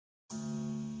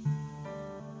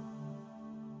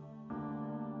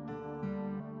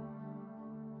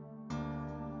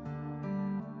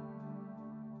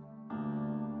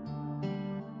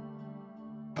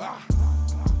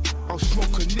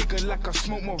nigga like I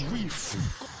smoke my reef.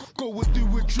 Go and do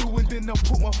a drill and then I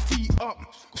put my feet up.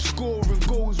 Scoring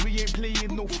goals, we ain't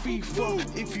playing no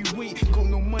FIFA. If you ain't got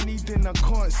no money, then I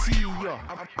can't see ya.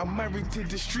 I'm married to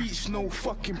the streets, no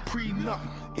fucking prenup.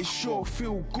 It sure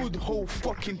feel good, whole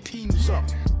fucking team's up.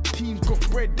 Teams got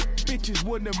bread, bitches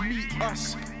wanna meet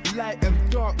us. Light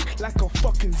and dark, like a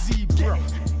fucking zebra.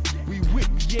 We whip,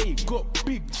 yeah, got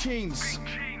big chains.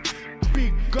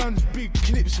 Big guns, big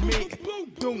clips, mate.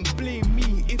 Don't blame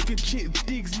me if your chick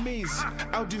digs maze.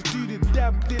 I'll just do the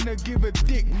dab, then I give a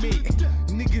dick, mate.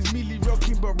 Niggas merely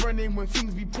rocking but running when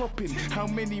things be popping. How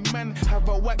many man have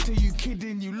I whacked? Are you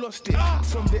kidding? You lost it.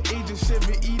 From the age of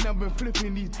 17, I've been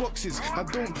flipping these boxes. I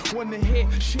don't wanna hear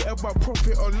shit about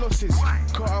profit or losses.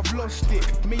 Cause I've lost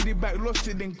it, made it back, lost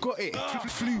it, then got it.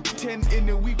 Flew 10 in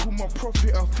a week with my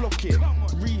profit, I flock it.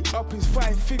 Re-up is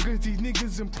 5 figures, these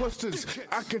niggas imposters.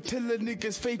 I can tell a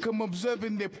niggas fake, I'm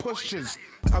observing their postures.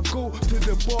 I go to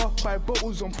the bar, buy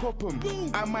bottles and pop 'em.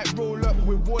 I might roll up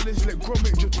with Wallace, let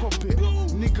Gromit just pop it.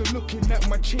 Nigga looking at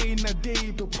my chain, I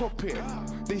dare to pop it.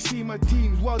 They see my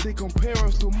teams while they compare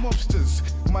us to mobsters.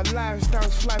 My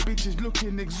lifestyle's fly, bitches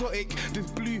looking exotic. This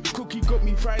blue cookie got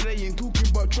me Friday, ain't talking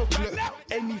about chocolate.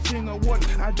 Anything I want,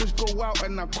 I just go out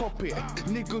and I cop it.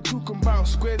 Nigga talking about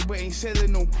squares but ain't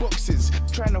selling no boxes.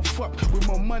 Tryna fuck with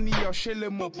my money, I'll shell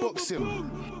him or box him.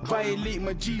 Violate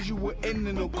my G's, you will end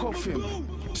in a coffin.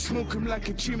 Smoke him like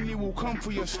a chimney, will come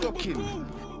for your stocking.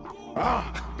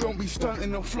 Don't be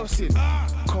stunting or flossing.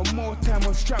 Come more time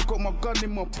on strap, got my gun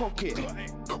in my pocket.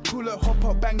 Pull up, hop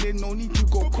up, bang, then no need to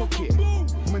go cock it.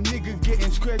 My niggas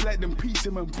getting squared like them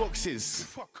pizza man boxes.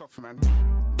 Fuck off, man.